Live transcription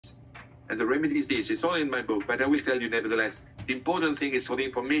And the remedy is this. It's all in my book, but I will tell you nevertheless. The important thing is for the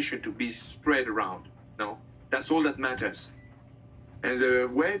information to be spread around. No, that's all that matters. And the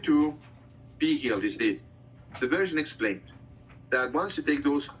way to be healed is this. The Virgin explained that once you take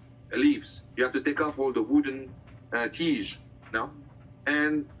those leaves, you have to take off all the wooden tige, no?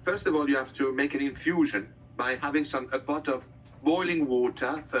 And first of all, you have to make an infusion by having a pot of boiling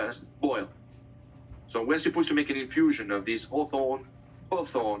water first, boil. So we're supposed to make an infusion of this hawthorn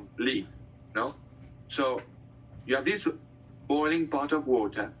leaf, no? So you have this boiling pot of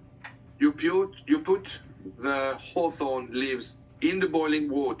water. You put the hawthorn leaves in the boiling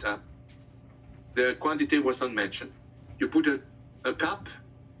water. The quantity was not mentioned. You put a cup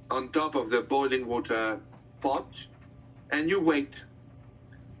on top of the boiling water pot, and you wait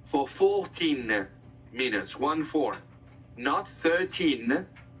for 14 minutes, 1-4, not 13,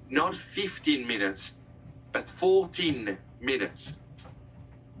 not 15 minutes, but 14 minutes.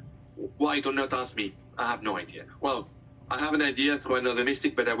 Why? Do not ask me. I have no idea. Well, I have an idea through another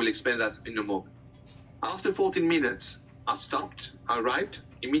mystic, but I will explain that in a moment. After 14 minutes, I stopped, I arrived,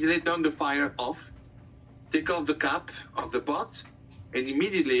 immediately turn the fire off, take off the cap of the pot, and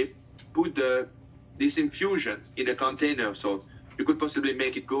immediately put this infusion in a container. So you could possibly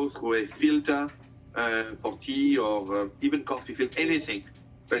make it go through a filter for tea or even coffee filter, anything,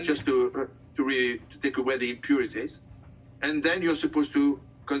 but just to take away the impurities. And then you're supposed to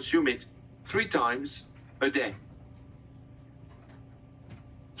consume it 3 times a day.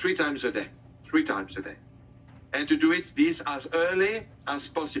 3 times a day. 3 times a day. And to do it this as early as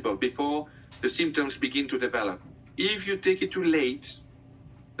possible before the symptoms begin to develop. If you take it too late,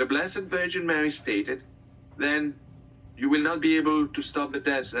 the Blessed Virgin Mary stated, then you will not be able to stop the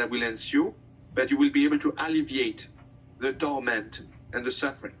death that will ensue, but you will be able to alleviate the torment and the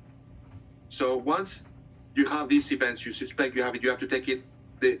suffering. So once you have these events, you suspect you have it, you have to take it,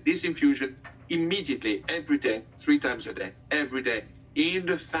 this infusion immediately, every day, 3 times a day, every day, in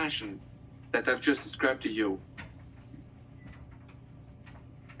the fashion that I've just described to you.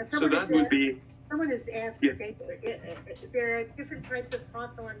 So that would be... Someone has asked, yes. There are different types of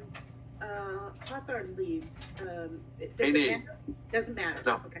hawthorn leaves. Doesn't matter?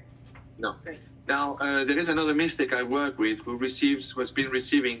 No. Okay. No. Great. Now, there is another mystic I work with who has been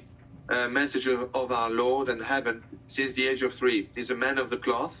receiving a message of our Lord and heaven since the age of 3. He's a man of the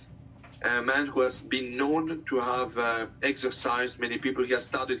cloth, a man who has been known to have exorcised many people. He has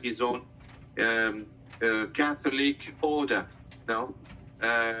started his own Catholic order now.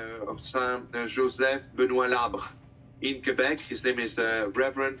 Of Saint Joseph Benoit Labre in Quebec. His name is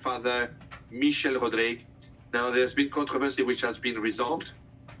Reverend Father Michel Rodrigue. Now, there's been controversy which has been resolved.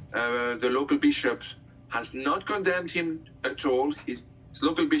 The local bishop has not condemned him at all. His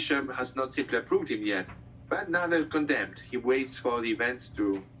local bishop has not simply approved him yet, but now they're condemned. He waits for the events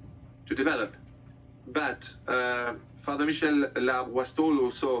to develop. But Father Michel Labre was told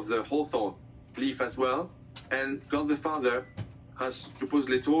also of the hawthorn leaf as well, and God the Father has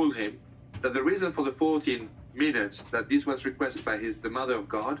supposedly told him that the reason for the 14 minutes that this was requested by the Mother of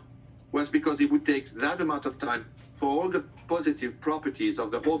God was because it would take that amount of time for all the positive properties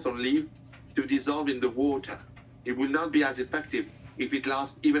of the hawthorn leaf to dissolve in the water. It will not be as effective if it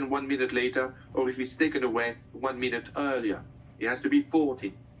lasts even 1 minute later or if it's taken away 1 minute earlier. It has to be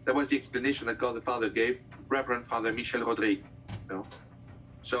 40. That was the explanation that God the Father gave Reverend Father Michel Rodrigue.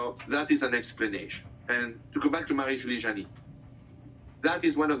 So that is an explanation. And to go back to Marie-Julie Janis, that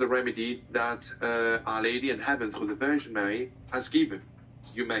is one of the remedies that Our Lady in Heaven through the Virgin Mary has given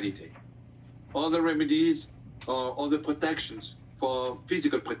humanity. Other remedies or other protections for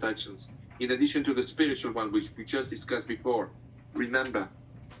physical protections, in addition to the spiritual one, which we just discussed before. Remember,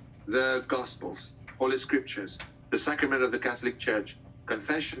 the Gospels, Holy Scriptures, the sacrament of the Catholic Church,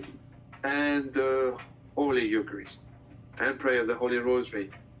 confession, and the Holy Eucharist, and prayer of the Holy Rosary,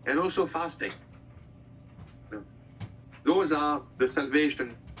 and also fasting. Those are the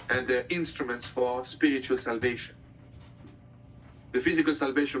salvation and the instruments for spiritual salvation. The physical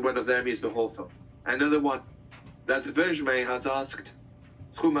salvation, one of them is the hawthorn. Another one that the Virgin Mary has asked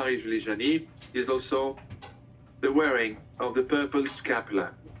through Marie-Julie Janis is also the wearing of the purple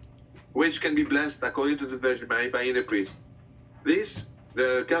scapular, which can be blessed according to the Virgin Mary by any priest. This,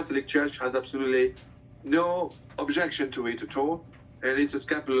 the Catholic Church has absolutely no objection to it at all, and it's a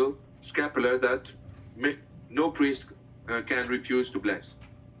scapular that no priest can refuse to bless.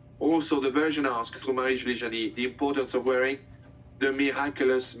 Also, the Virgin asked through Marie-Julie Janis the importance of wearing the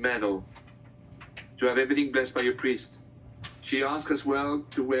miraculous medal, to have everything blessed by a priest. She asked as well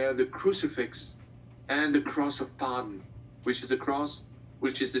to wear the crucifix and the cross of pardon, which is a cross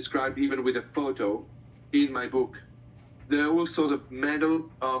which is described even with a photo in my book. also the medal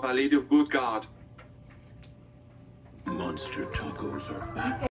of Our Lady of Good God. Monster tacos are back.